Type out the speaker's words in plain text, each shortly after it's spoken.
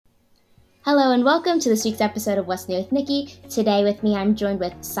Hello and welcome to this week's episode of What's New with Nikki. Today with me I'm joined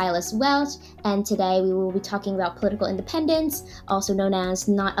with Silas Welch, and today we will be talking about political independence, also known as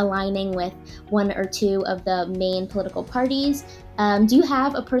not aligning with one or two of the main political parties. Do you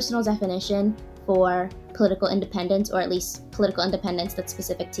have a personal definition for political independence, or at least political independence that's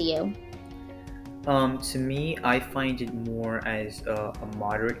specific to you? To me, I find it more as a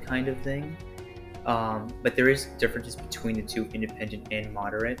moderate kind of thing. But there is differences between the two, independent and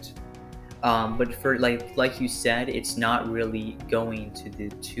moderate. But for like you said, it's not really going to the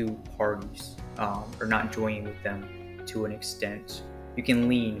two parties, or not joining with them to an extent. You can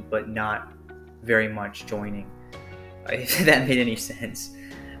lean, but not very much joining. If that made any sense.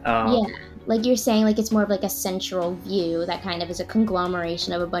 Yeah, Um, like you're saying, like it's more of like a central view that kind of is a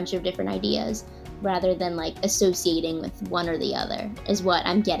conglomeration of a bunch of different ideas rather than like associating with one or the other, is what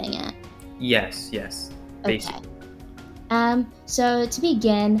I'm getting at. yes, Okay. basically. So to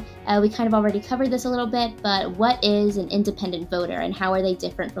begin, we kind of already covered this a little bit, but what is an independent voter and how are they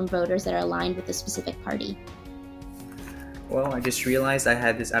different from voters that are aligned with a specific party? Well, I just realized I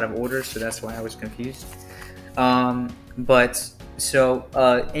had this out of order, so that's why I was confused. But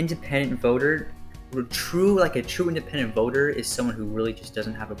independent voter, a true independent voter is someone who really just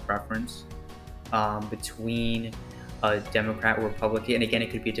doesn't have a preference between a Democrat or Republican. And again, it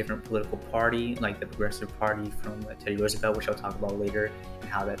could be a different political party, like the Progressive Party from Teddy Roosevelt, which I'll talk about later, and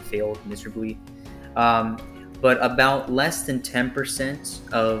how that failed miserably. Um, but about less than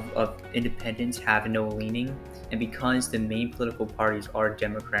 10% of independents have no leaning. And because the main political parties are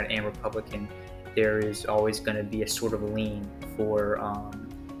Democrat and Republican, there is always going to be a sort of lean for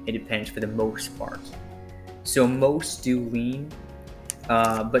independents for the most part. So most do lean,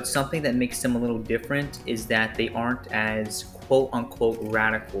 but something that makes them a little different is that they aren't as quote unquote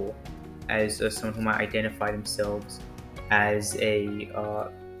radical as someone who might identify themselves as a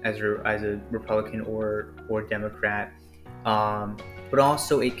Republican or Democrat. But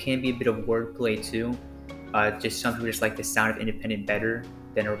also, it can be a bit of wordplay too. Just some people just like the sound of independent better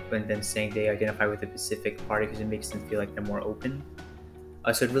than saying they identify with a specific party because it makes them feel like they're more open.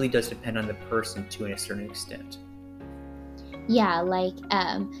 So it really does depend on the person to a certain extent. Yeah, like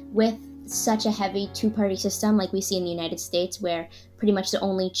with such a heavy two-party system like we see in the United States, where pretty much the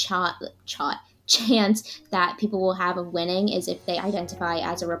only chance that people will have of winning is if they identify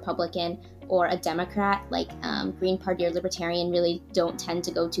as a Republican or a Democrat. Like Green Party or Libertarian really don't tend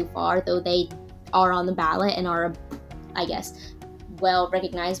to go too far, though they are on the ballot and are, I guess, well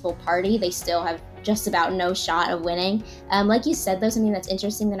recognizable party. They still have just about no shot of winning. Like you said, though, something that's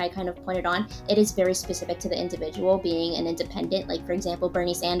interesting that I kind of pointed on, it is very specific to the individual being an independent. Like, for example,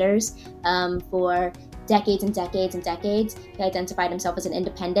 Bernie Sanders, for decades and decades and decades, he identified himself as an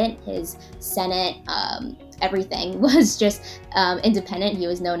independent. His Senate, everything was just independent. He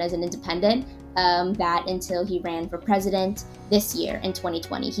was known as an independent. That until he ran for president this year in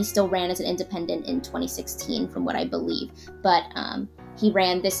 2020. He still ran as an independent in 2016, from what I believe. But he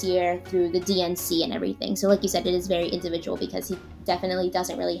ran this year through the DNC and everything. So, like you said, it is very individual because he definitely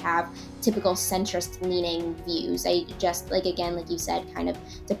doesn't really have typical centrist leaning views. I just, like, again, like you said, kind of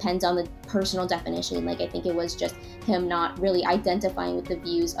depends on the personal definition. Like, I think it was just him not really identifying with the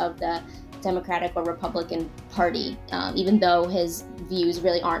views of the Democratic or Republican Party, even though his views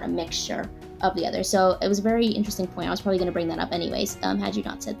really aren't a mixture of the other. So it was a very interesting point. I was probably going to bring that up anyways, had you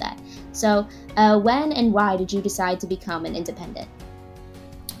not said that. So, when and why did you decide to become an independent?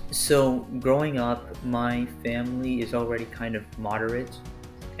 So, growing up, my family is already kind of moderate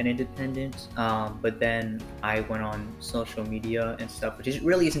and independent, but then I went on social media and stuff,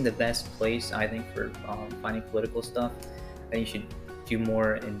 really isn't the best place, I think, for finding political stuff. I think you should do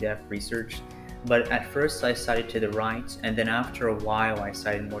more in depth research. But at first, I sided to the right, and then after a while, I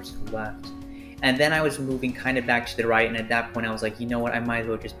sided more to the left. And then I was moving kind of back to the right, and at that point, I was like, you know what, I might as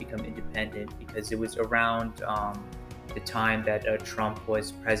well just become independent because it was around the time that Trump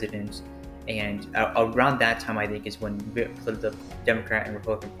was president. And around that time, I think, is when the Democrat and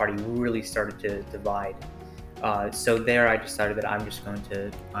Republican Party really started to divide. So there, I decided that I'm just going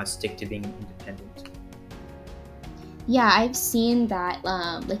to stick to being independent. Yeah, I've seen that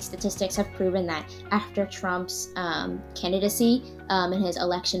like statistics have proven that after Trump's candidacy and his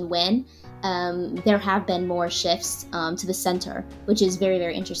election win, there have been more shifts to the center, which is very,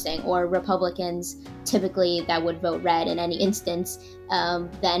 very interesting. Or Republicans typically that would vote red in any instance,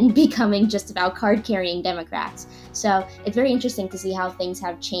 then becoming just about card carrying Democrats. So it's very interesting to see how things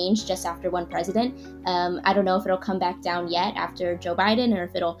have changed just after one president. I don't know if it'll come back down yet after Joe Biden, or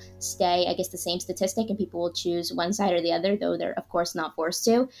if it'll stay, I guess, the same statistic and people will choose one side or the other, though they're, of course, not forced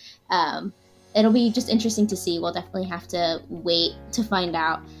to. Um, it'll be just interesting to see. We'll definitely have to wait to find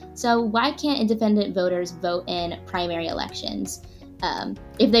out. So why can't independent voters vote in primary elections?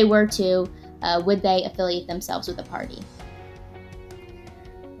 If they were to, would they affiliate themselves with a party?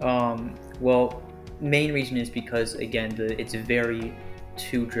 Well, main reason is because again, it's very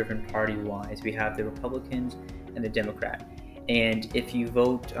two driven party wise. We have the Republicans and the Democrat, and if you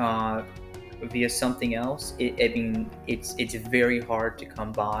vote via something else, I mean, it's very hard to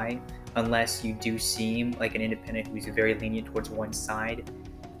come by unless you do seem like an independent who's very lenient towards one side.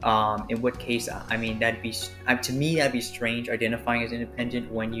 In what case, I mean, that'd be to me that'd be strange identifying as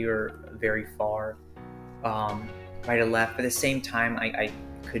independent when you're very far right or left. But at the same time, I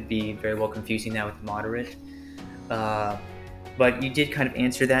could be very well confusing that with moderate. Uh, but you did kind of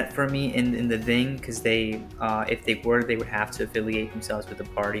answer that for me in the thing, because they, if they were, they would have to affiliate themselves with the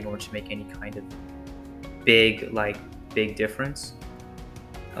party in order to make any kind of big, big difference.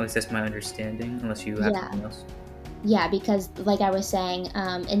 At least that's my understanding, unless you have something else. Yeah, because like I was saying,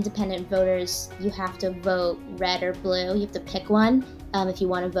 independent voters, you have to vote red or blue. You have to pick one if you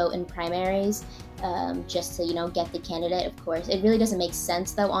want to vote in primaries, just to get the candidate. Of course, it really doesn't make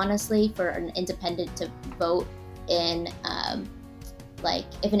sense though, honestly, for an independent to vote in like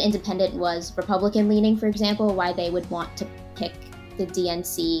if an independent was Republican leaning, for example, why they would want to pick the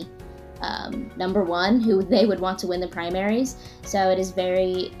DNC number one, who they would want to win the primaries. So it is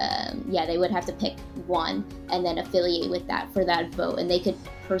very, they would have to pick one and then affiliate with that for that vote. And they could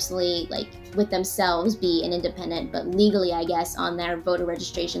personally, with themselves, be an independent, but legally, I guess, on their voter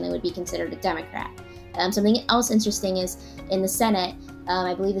registration, they would be considered a Democrat. Something else interesting is in the Senate,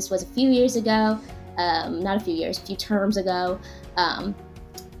 I believe this was a few years ago, a few terms ago,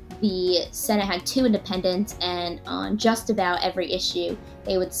 the Senate had two independents, and on just about every issue,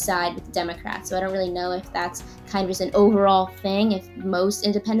 they would side with the Democrats. So I don't really know if that's kind of just an overall thing, if most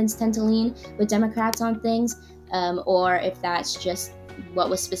independents tend to lean with Democrats on things, or if that's just what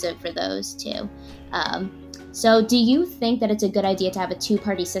was specific for those two. So do you think that it's a good idea to have a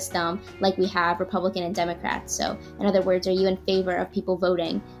two-party system like we have Republican and Democrats? So in other words, are you in favor of people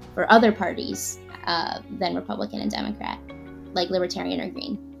voting for other parties than Republican and Democrat, like Libertarian or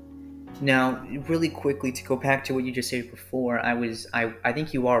Green? Now, really quickly, to go back to what you just said before, I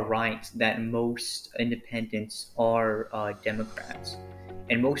think you are right that most independents are Democrats,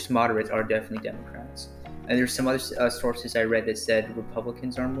 and most moderates are definitely Democrats. And there's some other sources I read that said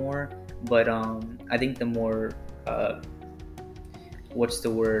Republicans are more, but I think the more what's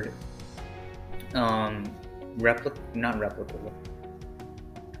the word? Not replicable.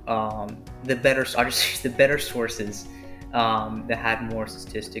 The better, I'll just use the better sources that had more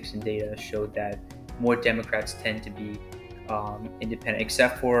statistics and data showed that more Democrats tend to be independent,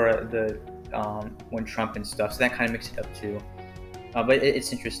 except for the when Trump and stuff. So that kind of makes it up too. But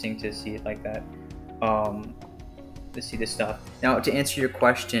it's interesting to see it like that. To see this stuff. Now, to answer your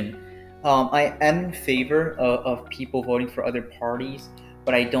question, I am in favor of people voting for other parties,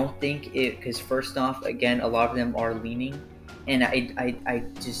 but I don't think it, because first off, again, a lot of them are leaning, and I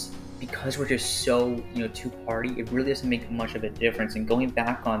just, because we're just so two-party, it really doesn't make much of a difference. And going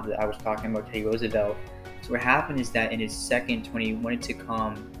back on I was talking about Teddy Roosevelt. So what happened is that in his second, when he wanted to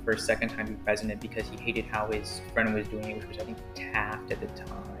come for a second time to be president because he hated how his friend was doing it, which was I think Taft at the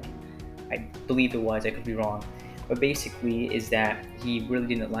time. I believe it was. I could be wrong. But basically is that he really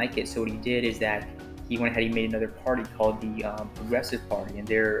didn't like it. So what he did is that he went ahead, he made another party called the Progressive Party, and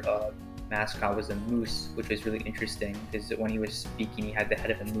their mascot was a moose, which was really interesting because when he was speaking, he had the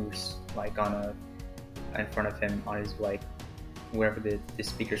head of a moose in front of him on his wherever the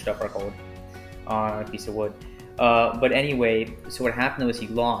speaker stuff are called, on a piece of wood. But anyway, so what happened was he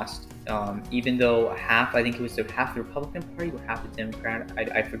lost. Even though I think it was half the Republican Party or half the Democrat,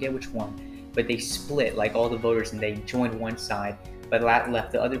 I forget which one, but they split all the voters and they joined one side, but that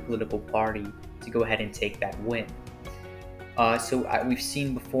left the other political party to go ahead and take that win. So we've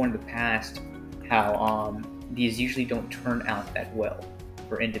seen before in the past how these usually don't turn out that well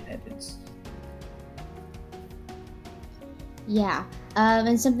for independents. Yeah.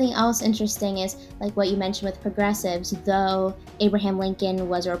 And something else interesting is like what you mentioned with progressives. Though Abraham Lincoln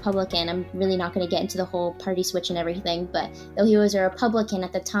was a Republican, I'm really not going to get into the whole party switch and everything, but though he was a Republican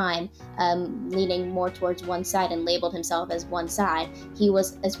at the time, leaning more towards one side and labeled himself as one side, he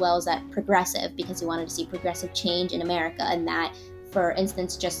was as well as that progressive because he wanted to see progressive change in America, and that, for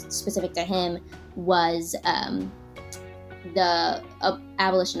instance, just specific to him, was the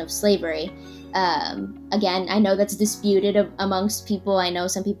abolition of slavery. Again, I know that's disputed amongst people. I know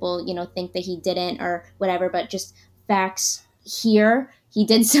some people, think that he didn't or whatever, but just facts here. He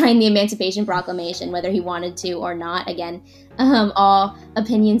did sign the Emancipation Proclamation, whether he wanted to or not. Again, all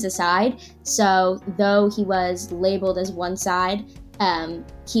opinions aside. So though he was labeled as one side,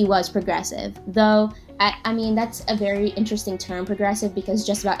 he was progressive. Though, I mean, that's a very interesting term, progressive, because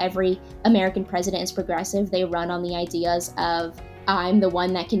just about every American president is progressive. They run on the ideas of, I'm the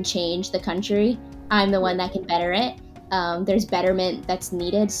one that can change the country, I'm the one that can better it. There's betterment that's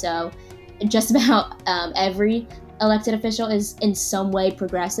needed. So, just about every elected official is in some way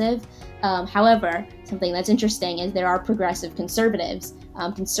progressive. However, something that's interesting is there are progressive conservatives.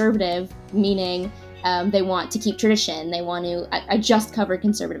 Conservative meaning they want to keep tradition. They want to. I just covered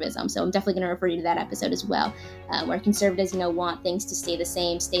conservatism, so I'm definitely going to refer you to that episode as well, where conservatives, want things to stay the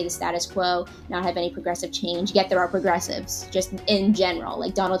same, stay the status quo, not have any progressive change. Yet there are progressives, just in general,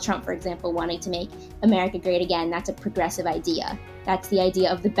 like Donald Trump, for example, wanting to make America great again. That's a progressive idea. That's the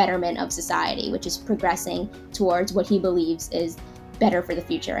idea of the betterment of society, which is progressing towards what he believes is better for the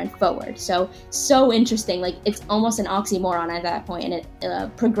future and forward. So interesting. Like, it's almost an oxymoron at that point, and a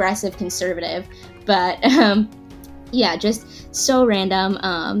progressive conservative. But yeah, just so random.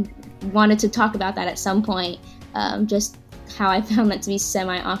 Wanted to talk about that at some point. Just how I found that to be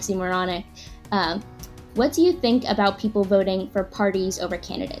semi-oxymoronic. What do you think about people voting for parties over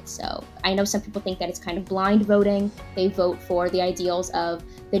candidates? So I know some people think that it's kind of blind voting. They vote for the ideals of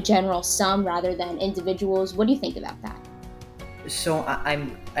the general sum rather than individuals. What do you think about that? So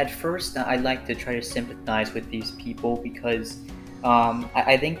I'm at first I'd like to try to sympathize with these people because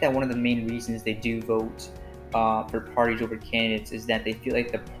I think that one of the main reasons they do vote for parties over candidates is that they feel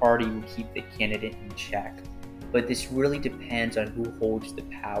like the party will keep the candidate in check. But this really depends on who holds the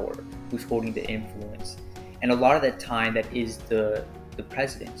power, who's holding the influence, and a lot of the time that is the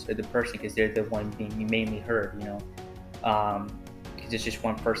president or the person, because they're the one being mainly heard, because it's just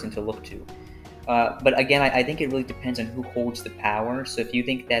one person to look to. But again, I think it really depends on who holds the power. So if you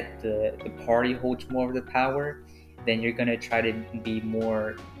think that the party holds more of the power, then you're going to try to be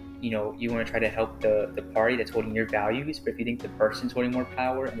more, you want to try to help the party that's holding your values. But if you think the person's holding more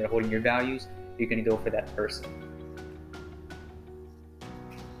power and they're holding your values, you're going to go for that person.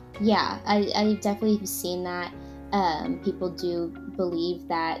 Yeah, I definitely have seen that. People do believe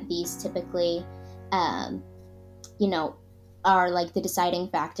that these typically, you know, are like the deciding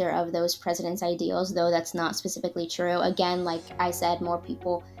factor of those presidents' ideals, though that's not specifically true. Again, like I said, more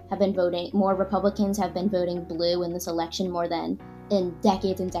Republicans have been voting blue in this election more than in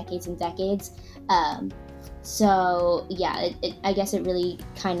decades and decades and decades. So yeah, I guess it really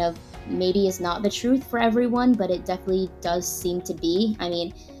kind of maybe is not the truth for everyone, but it definitely does seem to be. I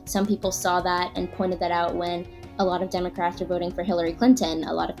mean, some people saw that and pointed that out when a lot of Democrats are voting for Hillary Clinton.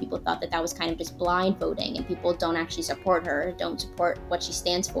 A lot of people thought that was kind of just blind voting, and people don't actually support her, don't support what she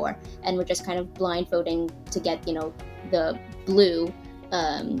stands for, and we're just kind of blind voting to get, the blue,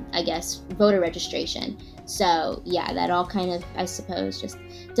 I guess, voter registration. So yeah, that all kind of, I suppose, just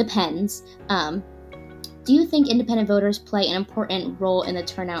depends. Do you think independent voters play an important role in the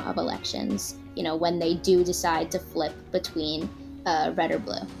turnout of elections, when they do decide to flip between red or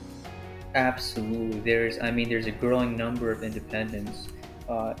blue? Absolutely. There's a growing number of independent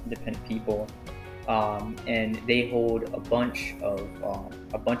people, and they hold a bunch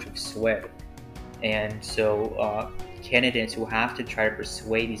of sway. And so candidates will have to try to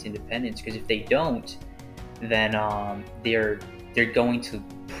persuade these independents, because if they don't, then they're going to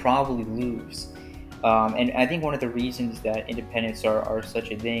probably lose. And I think one of the reasons that independents are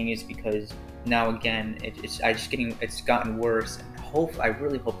such a thing is because now again it's gotten worse. And I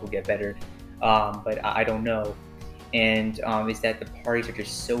really hope it'll get better, but I don't know. And is that the parties are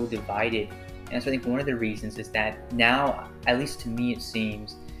just so divided. And so I think one of the reasons is that now, at least to me it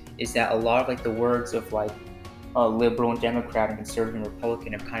seems, is that a lot of like the words of like liberal and Democrat and conservative and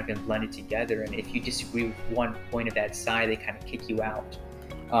Republican have kind of been blended together. And if you disagree with one point of that side, they kind of kick you out.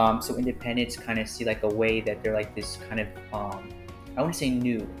 So independents kind of see like a way that they're like this kind of, I wouldn't say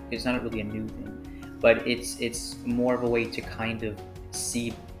new, it's not really a new thing, but it's more of a way to kind of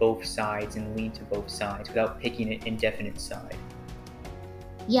see both sides and lean to both sides without picking an indefinite side.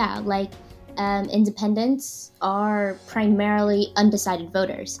 Yeah, like independents are primarily undecided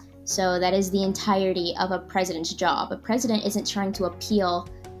voters. So that is the entirety of a president's job. A president isn't trying to appeal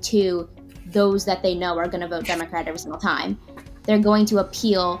to those that they know are going to vote Democrat every single time. They're going to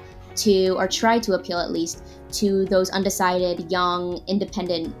appeal to, or try to appeal at least, to those undecided, young,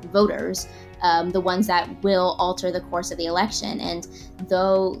 independent voters, the ones that will alter the course of the election. And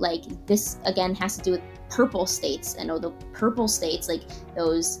though, like, this again has to do with purple states, and the purple states, like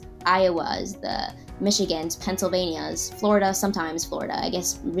those Iowas, the Michigans, Pennsylvanias, Florida, sometimes Florida, I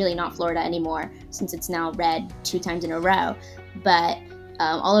guess really not Florida anymore since it's now red 2 times in a row, but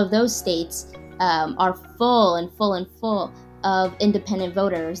all of those states are full of independent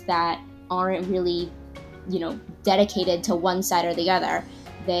voters that aren't really dedicated to one side or the other.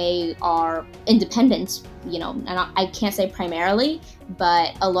 They are independents, and I can't say primarily,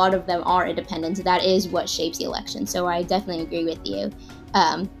 but a lot of them are independents. That is what shapes the election. So I definitely agree with you.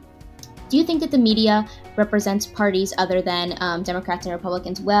 Um, do you think that the media represents parties other than Democrats and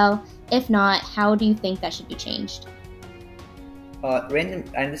Republicans well? If not, how do you think that should be changed? Random.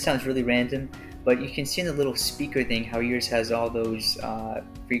 I know this sounds really random, but you can see in the little speaker thing how yours has all those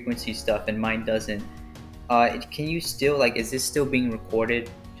frequency stuff and mine doesn't. Can you still is this still being recorded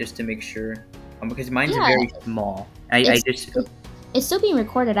just to make sure? Because mine's Yeah, very small. I it's just it's still being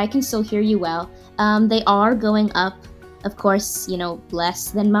recorded. I can still hear you well. They are going up, of course,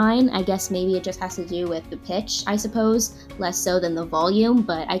 less than mine. I guess maybe it just has to do with the pitch, I suppose, less so than the volume,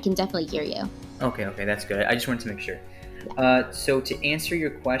 but I can definitely hear you. okay, that's good. I just wanted to make sure. So to answer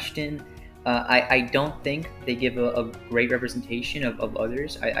your question, I don't think they give a great representation of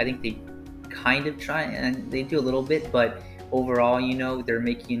others. I think they kind of try and they do a little bit, but overall, they're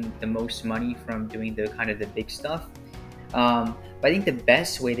making the most money from doing the kind of the big stuff. But I think the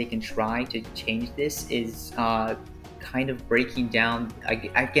best way they can try to change this is kind of breaking down.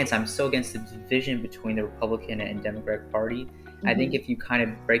 Against, I'm so against the division between the Republican and Democratic Party. I think Hmm. if you kind of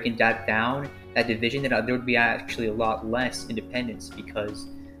breaking that down, that division, that there would be actually a lot less independence because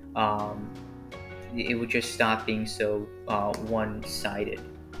um, it would just stop being so one-sided.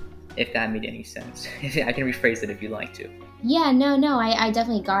 If that made any sense, I can rephrase it if you'd like to. Yeah, no, I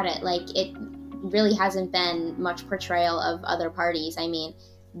definitely got it. Like, it really hasn't been much portrayal of other parties. I mean,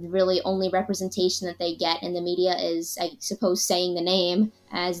 really only representation that they get in the media is, I suppose, saying the name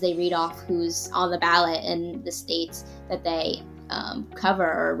as they read off who's on the ballot in the states that they cover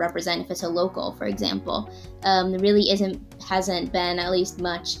or represent. If it's a local, for example, there really hasn't been at least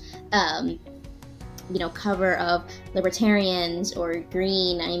much. Cover of libertarians or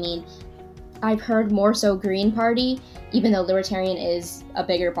green. I mean, I've heard more so Green Party, even though Libertarian is a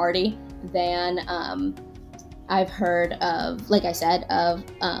bigger party than I've heard of, like I said, of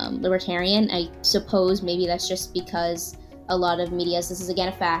Libertarian. I suppose maybe that's just because a lot of medias, this is again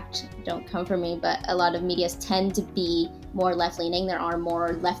a fact, don't come for me, but a lot of medias tend to be more left leaning. There are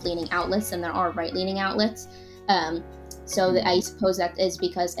more left leaning outlets than there are right leaning outlets. Um, so I suppose that is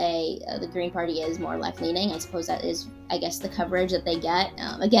because the Green Party is more left leaning. I suppose that is, I guess, the coverage that they get.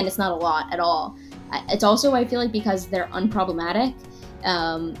 Again, it's not a lot at all. It's also, I feel like, because they're unproblematic,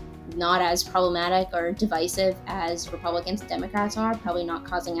 not as problematic or divisive as Republicans and Democrats are, probably not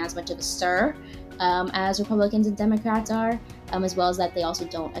causing as much of a stir as Republicans and Democrats are, as well as that they also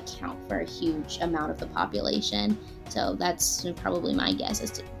don't account for a huge amount of the population. So that's probably my guess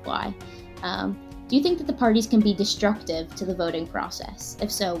as to why. Do you think that the parties can be destructive to the voting process?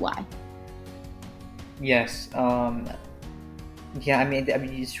 If so, why? Yes. Yeah. I mean,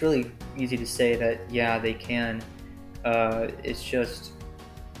 it's really easy to say that. Yeah, they can. It's just,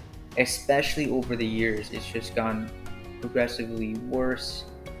 especially over the years, it's just gone progressively worse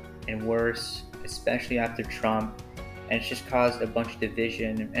and worse, especially after Trump, and it's just caused a bunch of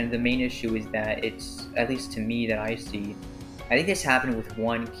division. And the main issue is that it's, at least to me, that I see. I think this happened with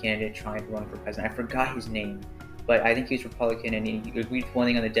one candidate trying to run for president. I forgot his name, but I think he was Republican, and he agreed with one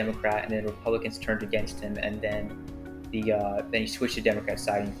thing on the Democrat, and then Republicans turned against him, and then he switched to Democrat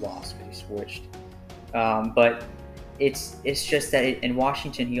side and he lost because he switched. But it's just that in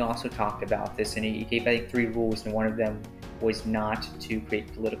Washington he also talked about this, and he gave, I think, 3 rules, and one of them was not to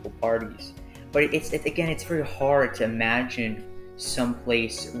create political parties. But again, it's very hard to imagine some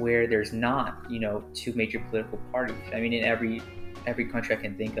place where there's not, 2 major political parties. I mean, in every country I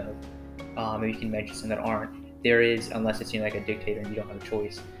can think of, maybe you can mention some that aren't. There is, unless it's like a dictator and you don't have a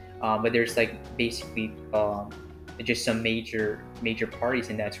choice. But there's basically just some major parties,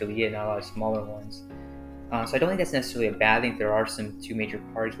 and that's really it. Not a lot of smaller ones. So I don't think that's necessarily a bad thing. There are some 2 major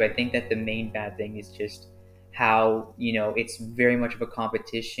parties, but I think that the main bad thing is just how it's very much of a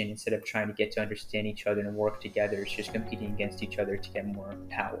competition instead of trying to get to understand each other and work together. It's just competing against each other to get more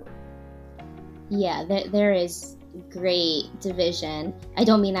power. Yeah, there is great division. I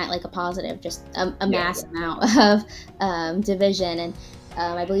don't mean that like a positive, just a Yeah, mass yeah. amount of division. And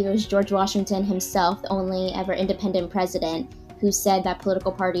I believe it was George Washington himself, the only ever independent president, who said that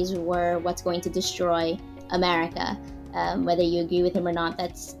political parties were what's going to destroy America. Whether you agree with him or not,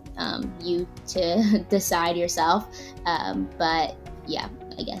 that's you to decide yourself. But yeah,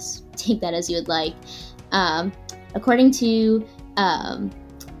 I guess take that as you would like. Um, According to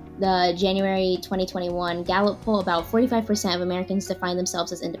the January 2021 Gallup poll, about 45% of Americans define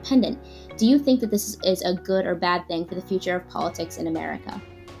themselves as independent. Do you think that this is a good or bad thing for the future of politics in America?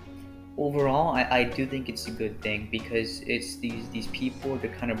 Overall, I do think it's a good thing because it's these people,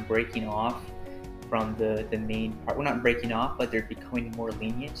 they're kind of breaking off from the main part. We're not breaking off, but they're becoming more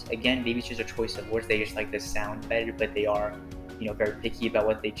lenient. Again, maybe it's just a choice of words. They just like the sound better, but they are, very picky about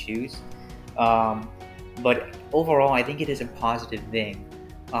what they choose. Um, but overall, I think it is a positive thing.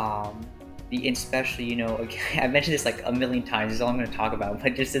 Especially, again, I mentioned this like a million times. This is all I'm going to talk about,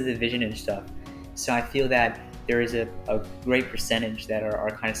 but just the division and stuff. So I feel that there is a great percentage that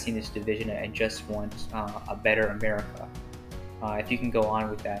are kind of seeing this division and just want a better America. If you can go on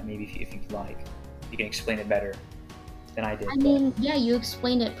with that, maybe if you'd like, you can explain it better than I did. I mean, yeah, you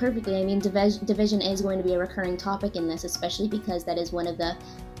explained it perfectly. I mean, division is going to be a recurring topic in this, especially because that is one of the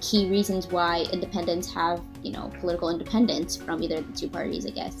key reasons why independents have, political independence from either of the two parties, I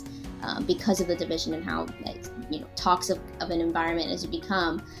guess, because of the division and how, toxic of an environment has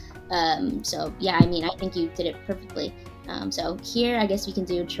become. So, yeah, I mean, I think you did it perfectly. So here, I guess we can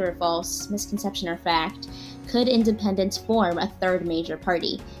do true or false, misconception or fact. Could independents form a third major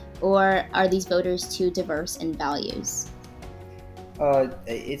party? Or are these voters too diverse in values?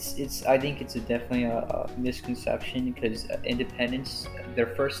 It's. I think it's definitely a misconception because independents,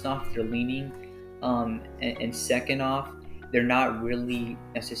 they're first off, they're leaning, and second off, they're not really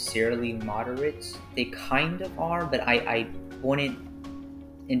necessarily moderates. They kind of are, but I wouldn't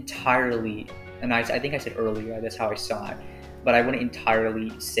entirely, and I think I said earlier, that's how I saw it, but I wouldn't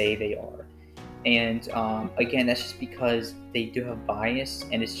entirely say they are. And again, that's just because they do have bias,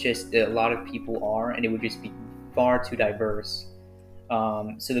 and it's just a lot of people are, and it would just be far too diverse.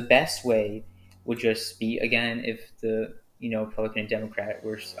 So the best way would just be, again, if the Republican and Democrat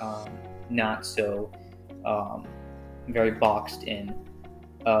were not so very boxed in.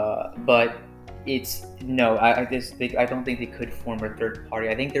 But it's no, I don't think they could form a third party.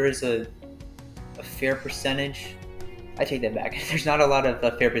 I think there is a fair percentage. I take that back. There's not a lot of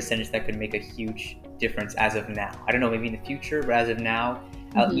a fair percentage that could make a huge difference as of now. I don't know, maybe in the future, but as of now,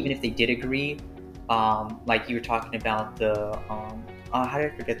 even if they did agree, like you were talking about the how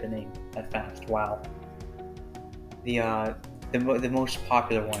did I forget the name that fast? Wow. The most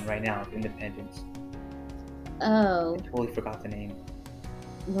popular one right now, Independence. Oh. I totally forgot the name.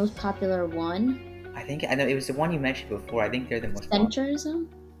 Most popular one? I know it was the one you mentioned before. I think they're the most popular. Centrism?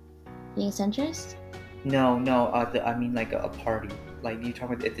 Being a centrist? No. I mean like a party. Like you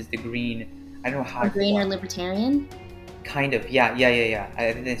talking about it's the green. I don't know how. A green or libertarian? Kind of. Yeah.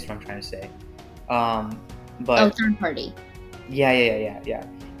 I think that's what I'm trying to say. But third party. Yeah.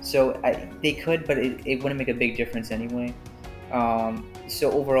 So they could, but it wouldn't make a big difference anyway.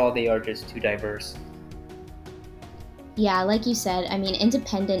 So overall, they are just too diverse. Yeah, like you said, I mean,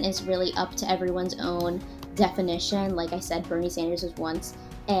 independent is really up to everyone's own definition. Like I said, Bernie Sanders was once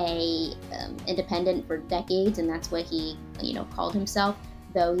a independent for decades, and that's what he, called himself.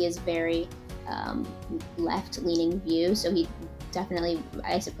 Though he is very left-leaning view, so he definitely,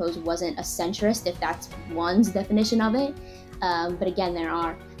 I suppose, wasn't a centrist, if that's one's definition of it. But again, there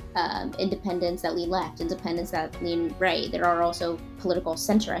are independents that lean left, independents that lean right. There are also political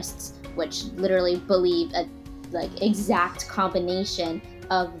centrists, which literally believe a exact combination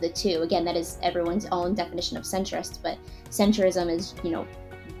of the two. Again, that is everyone's own definition of centrist, but centrism is,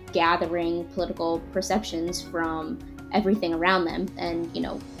 gathering political perceptions from everything around them and,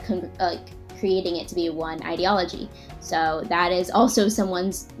 creating it to be one ideology. So that is also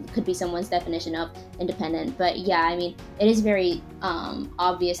could be someone's definition of independent. But yeah, I mean, it is very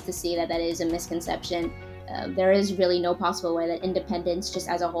obvious to see that is a misconception. There is really no possible way that independence, just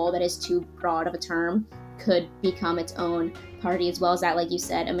as a whole, that is too broad of a term, could become its own party, as well as that, like you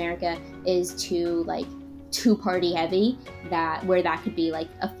said, America is too two-party heavy, where that could be like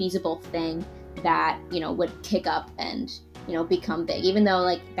a feasible thing that would kick up and become big, even though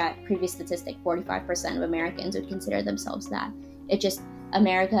like that previous statistic, 45% of Americans would consider themselves that.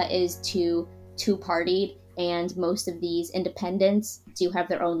 America is too two-partied, and most of these independents do have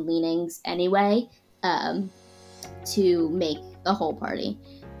their own leanings anyway, to make a whole party.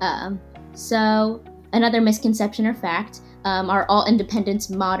 So another misconception or fact, are all independents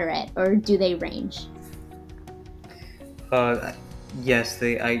moderate, or do they range? Yes,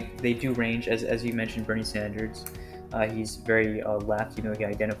 they do range, as you mentioned, Bernie Sanders. He's very left. He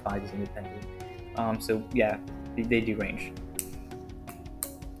identifies as independent. So yeah, they do range.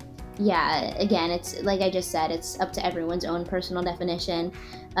 Yeah, again, it's like I just said, it's up to everyone's own personal definition.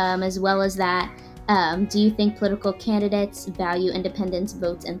 As well as that, do you think political candidates value independence,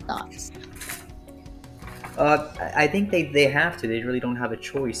 votes, and thoughts? I think they have to. They really don't have a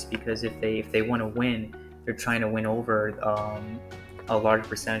choice, because if they want to win, they're trying to win over a large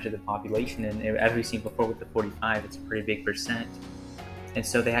percentage of the population. And as we've seen before with the 45, it's a pretty big percent. And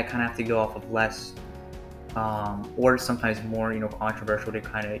so they kind of have to go off of less, or sometimes more, controversial to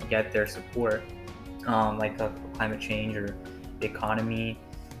kind of get their support. like climate change or the economy.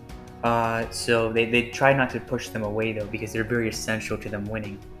 So they try not to push them away though, because they're very essential to them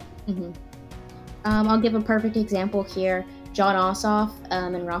winning. Hmm. I'll give a perfect example here. John Ossoff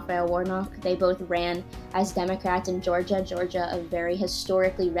and Raphael Warnock, they both ran as Democrats in Georgia. Georgia, a very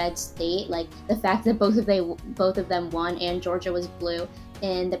historically red state. Like the fact that both of them won and Georgia was blue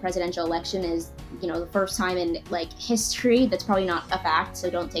in the presidential election is, the first time in like history. That's probably not a fact, so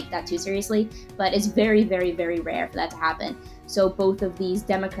don't take that too seriously. But it's very, very, very rare for that to happen. So both of these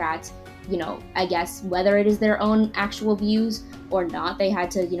Democrats, I guess whether it is their own actual views or not, they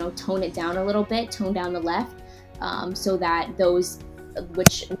had to, tone it down a little bit, tone down the left, so that those,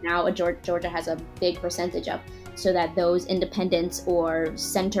 which now Georgia has a big percentage of, so that those independents or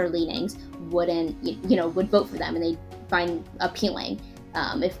center leanings wouldn't, would vote for them and they find appealing.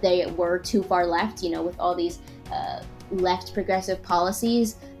 If they were too far left, with all these left progressive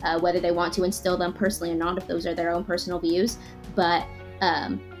policies, whether they want to instill them personally or not, if those are their own personal views, but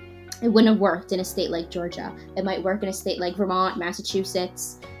it wouldn't have worked in a state like Georgia. It might work in a state like Vermont,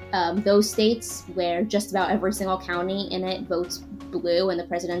 Massachusetts, those states where just about every single county in it votes blue in the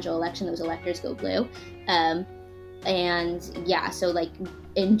presidential election. Those electors go blue. And yeah, so like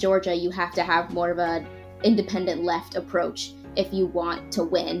in Georgia, you have to have more of an independent left approach if you want to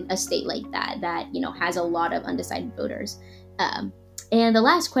win a state like that, has a lot of undecided voters. And the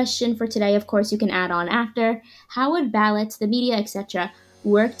last question for today, of course, you can add on after. How would ballots, the media, etc.,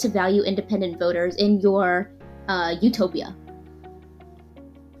 work to value independent voters in your utopia?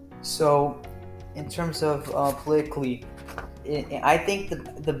 So, in terms of politically, I think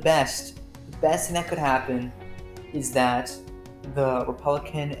the best thing that could happen is that the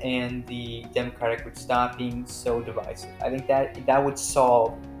Republican and the Democratic would stop being so divisive. I think that would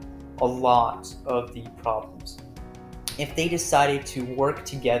solve a lot of the problems. If they decided to work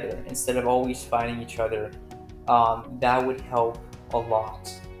together instead of always fighting each other, that would help a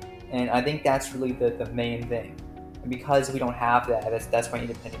lot. And I think that's really the main thing. And because we don't have that, that's why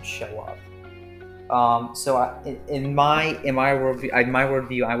independents show up. In my worldview,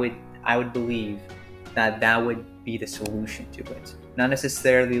 I would believe that would be the solution to it. Not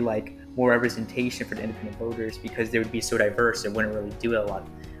necessarily like more representation for the independent voters, because they would be so diverse it wouldn't really do a lot.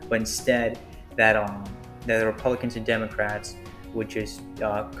 But instead, that the Republicans and Democrats would just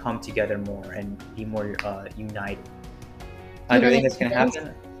come together more and be more united. Do you think that's gonna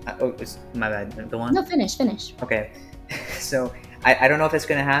happen? It's my bad. The one? No, finish. Okay. So I don't know if it's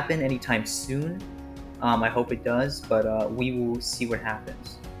gonna happen anytime soon. I hope it does, but we will see what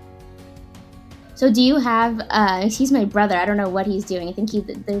happens. So do you have, he's my brother, I don't know what he's doing. I think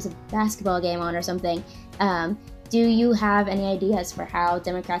there's a basketball game on or something. Do you have any ideas for how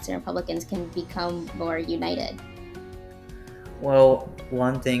Democrats and Republicans can become more united? Well,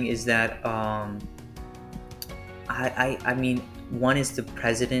 one thing is that I mean, one is the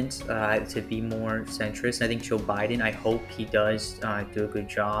president to be more centrist. I think Joe Biden, I hope he does do a good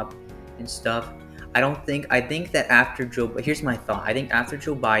job and stuff. I think that after here's my thought. I think after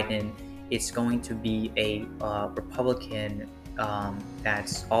Joe Biden, it's going to be a Republican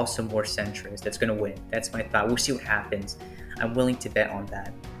that's also more centrist that's going to win. That's my thought. We'll see what happens. I'm willing to bet on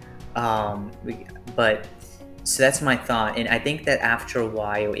that. But so that's my thought, and I think that after a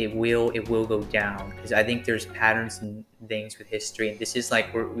while it will go down, because I think there's patterns and things with history, and this is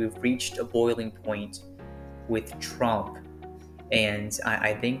like we've reached a boiling point with Trump, and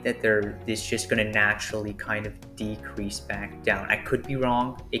I think that this just going to naturally kind of decrease back down. I could be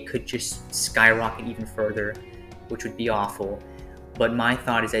wrong. It could just skyrocket even further, which would be awful. But my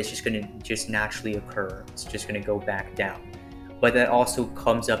thought is that it's just going to just naturally occur. It's just going to go back down. But that also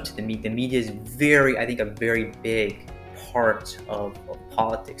comes up to the media. The media is I think, a very big part of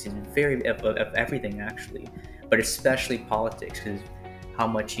politics, and of everything actually, but especially politics, because how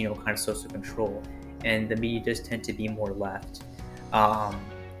much kind of social control, and the media does tend to be more left.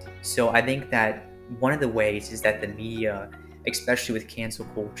 So I think that one of the ways is that the media, especially with cancel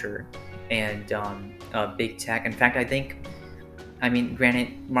culture and big tech. In fact, I mean,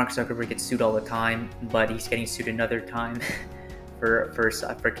 granted, Mark Zuckerberg gets sued all the time, but he's getting sued another time for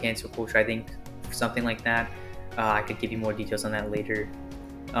cancel culture. I think something like that. I could give you more details on that later.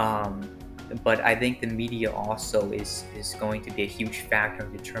 But I think the media also is going to be a huge factor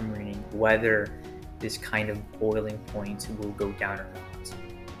in determining whether this kind of boiling point will go down or not.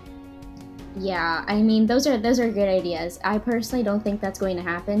 Yeah, I mean, those are good ideas. I personally don't think that's going to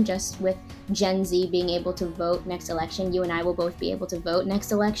happen. Just with Gen Z being able to vote next election, you and I will both be able to vote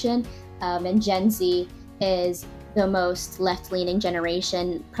next election, and Gen Z is the most left-leaning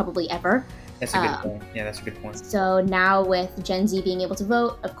generation probably ever. That's a good point. Yeah, that's a good point. So now with Gen Z being able to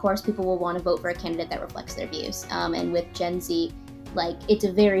vote, of course, people will want to vote for a candidate that reflects their views. And with Gen Z, like it's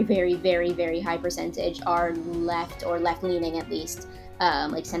a very, very, very, very high percentage are left or left-leaning at least,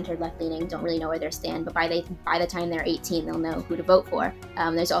 like centered left-leaning, don't really know where they stand. But by the time they're 18, they'll know who to vote for.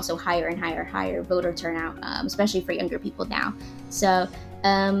 There's also higher and higher voter turnout, especially for younger people now. So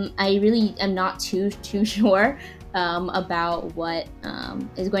I really am not too sure about what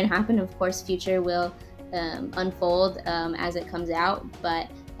is going to happen. Of course, future will unfold as it comes out, but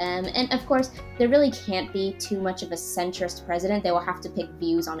and of course there really can't be too much of a centrist president. They will have to pick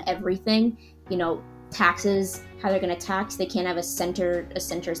views on everything, taxes, how they're going to tax. They can't have a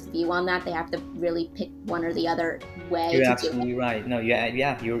centrist view on that. They have to really pick one or the other way. You're absolutely right. No,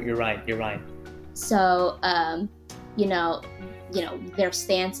 yeah, you're right. So their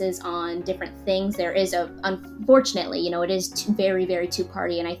stances on different things. There is unfortunately, it is very, very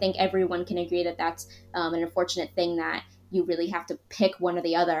two-party, and I think everyone can agree that that's an unfortunate thing, that you really have to pick one or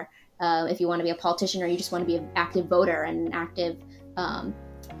the other if you want to be a politician or you just want to be an active voter and an active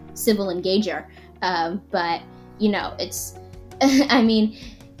civil engager. But it's, I mean,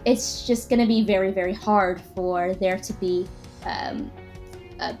 it's just going to be very, very hard for there to be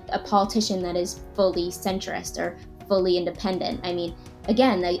a politician that is fully centrist or fully independent. I mean,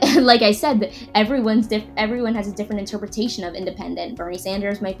 again, like I said, everyone has a different interpretation of independent. Bernie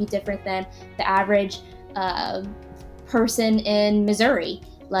Sanders might be different than the average person in Missouri.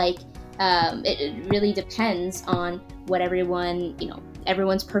 Like, it really depends on what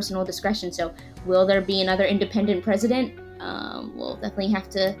everyone's personal discretion. So, will there be another independent president? We'll definitely have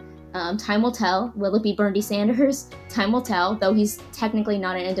to. Time will tell. Will it be Bernie Sanders? Time will tell, though he's technically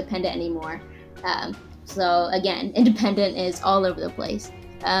not an independent anymore. So again, independent is all over the place.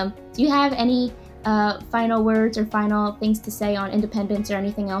 Do you have any final words or final things to say on independence or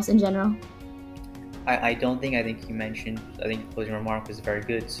anything else in general? I don't think. I think you mentioned. I think the closing remark was very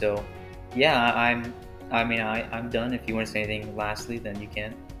good. So, yeah, I'm done. If you want to say anything lastly, then you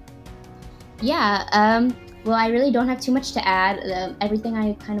can. Yeah. Well, I really don't have too much to add. Everything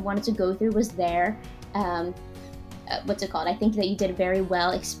I kind of wanted to go through was there. What's it called? I think that you did very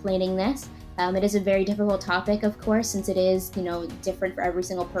well explaining this. It is a very difficult topic, of course, since it is, different for every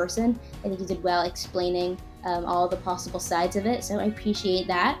single person. I think you did well explaining all the possible sides of it, so I appreciate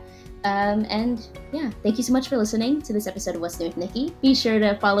that. And yeah, thank you so much for listening to this episode of What's New with Nikki. Be sure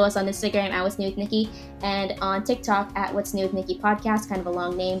to follow us on Instagram at What's New with Nikki and on TikTok at What's New with Nikki Podcast, kind of a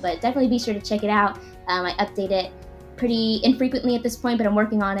long name, but definitely be sure to check it out. I update it pretty infrequently at this point, but I'm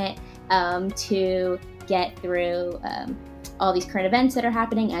working on it to get through all these current events that are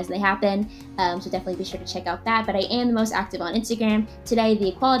happening as they happen. So definitely be sure to check out that. But I am the most active on Instagram. Today, the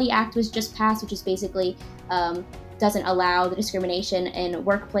Equality Act was just passed, which is basically doesn't allow the discrimination in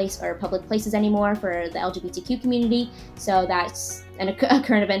workplace or public places anymore for the LGBTQ community. So that's a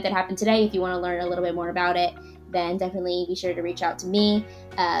current event that happened today. If you want to learn a little bit more about it, then definitely be sure to reach out to me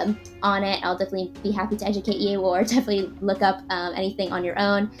on it. I'll definitely be happy to educate you, or definitely look up anything on your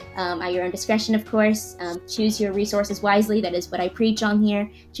own, at your own discretion, of course. Choose your resources wisely. That is what I preach on here.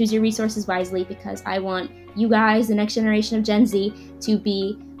 Choose your resources wisely, because I want you guys, the next generation of Gen Z, to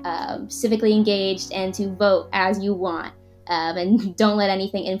be civically engaged and to vote as you want. And don't let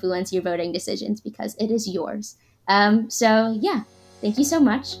anything influence your voting decisions, because it is yours. So yeah, thank you so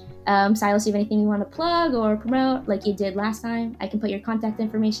much. Silas, do you have anything you want to plug or promote like you did last time? I can put your contact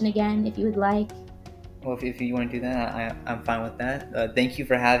information again if you would like. Well, if you want to do that, I'm fine with that. Thank you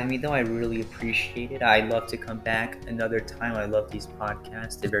for having me, though. I really appreciate it. I'd love to come back another time. I love these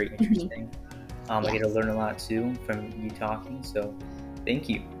podcasts. They're very interesting. Yes. I get to learn a lot, too, from you talking. So thank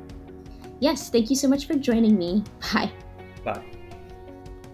you. Yes, thank you so much for joining me. Bye. Bye.